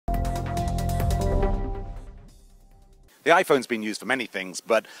The iPhone's been used for many things,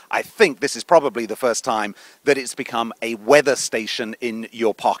 but I think this is probably the first time that it's become a weather station in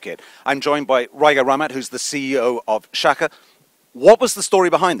your pocket. I'm joined by Raigo Ramat, who's the CEO of Shaka. What was the story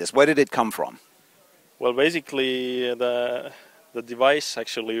behind this? Where did it come from? Well, basically, the device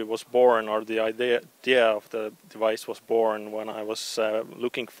actually was born, or the idea of the device was born when I was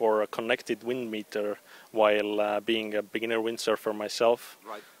looking for a connected wind meter while being a beginner windsurfer myself.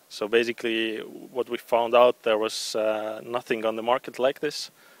 Right. So basically, what we found out, there was nothing on the market like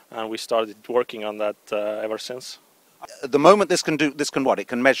this, and we started working on that ever since. At the moment, this can what? It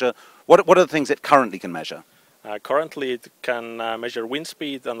can measure. What are the things it currently can measure? Currently, it can measure wind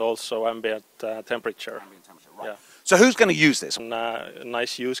speed and also ambient temperature. Right. Yeah. So who's going to use this? A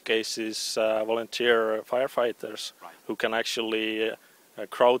nice use case is volunteer firefighters, Right, who can actually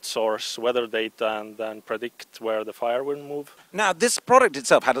crowdsource weather data and then predict where the fire will move. Now, this product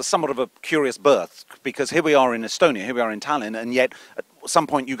itself had somewhat of a curious birth, because here we are in Estonia, here we are in Tallinn, and yet at some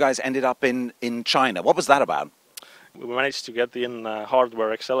point you guys ended up in China. What was that about? We managed to get in a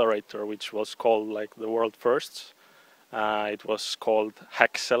hardware accelerator, which was called like the world first. It was called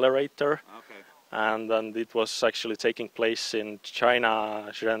Hackcelerator. Okay. And then it was actually taking place in China,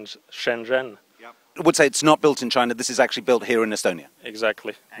 Shenzhen. Yep. I would say it's not built in China, this is actually built here in Estonia.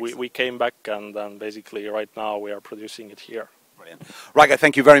 Exactly. We came back, and then basically right now we are producing it here. Brilliant. Raigo,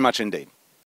 thank you very much indeed.